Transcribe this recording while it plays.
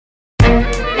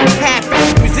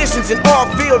Musicians in all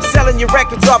fields selling your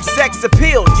records off sex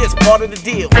appeal, just part of the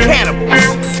deal.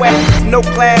 Cannibals, weapons, no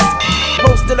class,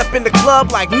 posted up in the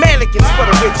club like mannequins for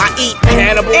the rich. I eat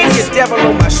cannibals, and your devil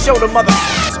on my shoulder,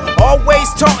 motherfuckers. Always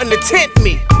taunting to tempt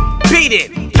me. Beat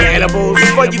it, cannibals,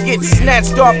 before you get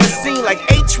snatched off the scene like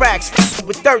 8 tracks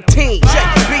with 13.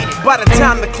 Check, beat it. By the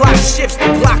time the clock shifts, the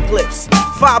clock lifts.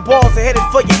 5 balls are headed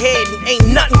for your head and ain't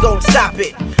nothing gonna stop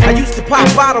it. I used to pop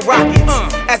bottle rockets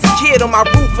as a kid on my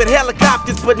roof in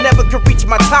helicopters, but never could reach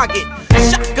my target.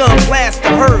 Shotgun blast the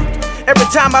herd every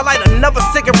time I light another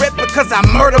cigarette because I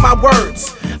murder my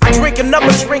words. I drink another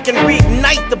drink and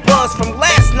reignite the buzz from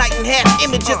last night and have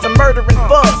images of murder and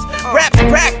buzz. Raps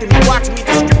cracked and you watch me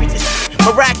distribute this shit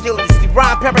miraculously.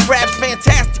 Rhyme paragraphs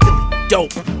fantastically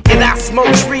dope. And I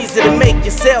smoke trees that'll make your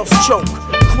cells choke.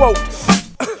 Quote.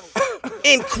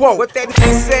 End quote. What that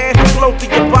nigga said, I flow through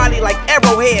your body like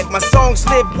arrowhead. My songs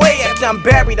live way after I'm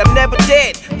buried, I'm never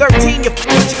dead. 13, you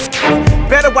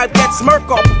better wipe that smirk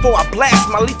off before I blast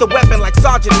my lethal weapon like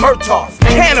Sergeant Murtaugh.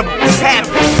 Cannibals,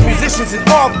 habits, musicians in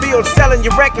all fields selling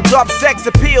your records off sex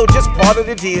appeal, just part of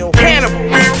the deal. Cannibals,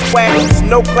 wagons,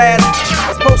 no class,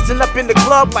 posting up in the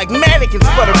club like mannequins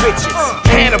for the riches.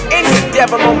 Cannibals, and the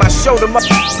devil on my shoulder,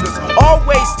 motherfuckers,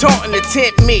 always taunting to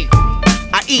tempt me.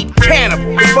 I eat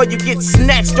cannibal before you get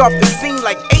snatched off the scene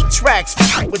like 8 tracks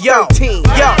with 13.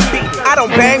 Yo, I don't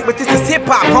bang, but this is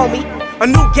hip-hop, homie. A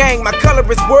new gang, my color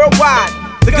is worldwide.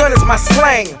 The gun is my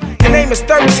slang, the name is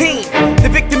 13. The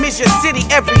victim is your city,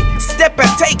 every step I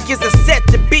take is a set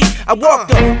to beat. I walk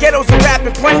the ghettos and rap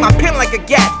and point my pen like a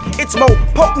gap. It's more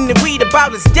potent than weed,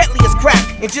 about as deadly as crack.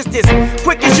 And just as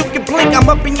quick as you can blink, I'm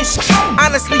up in your shit.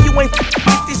 Honestly, you ain't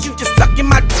with this, you just sucking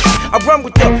my dick. I run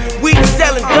with the weed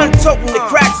selling, gun toting, the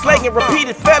crack slanging,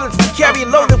 repeated felons who carry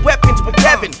loaded weapons with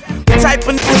Kevin. The type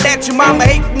of nigga that your mama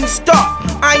hate from the start.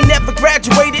 I ain't never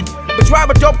graduated, but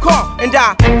drive a dope car. And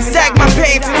I sag my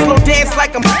pants and slow dance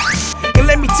like I'm. And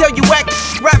let me tell you,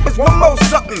 rappers one more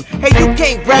something. Hey, you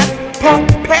can't rap,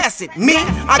 punk, pass it. Me,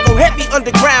 I go heavy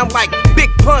underground like Big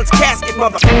Pun's casket,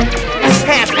 motherfucker.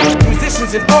 Happy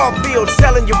musicians in all fields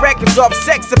selling your records off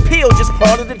sex appeal, just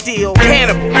part of the deal.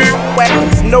 Cannibals,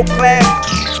 weapons, no class,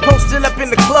 posting up in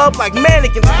the club like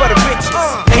mannequins for the riches.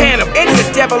 Cannibal, and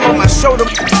the devil on my shoulder,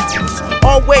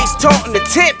 always taunting to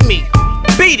tempt me.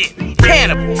 Beat it,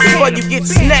 cannibals, before you get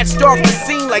snatched off the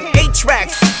scene like 8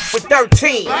 tracks with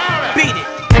 13. Beat it,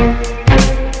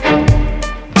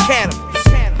 cannibals.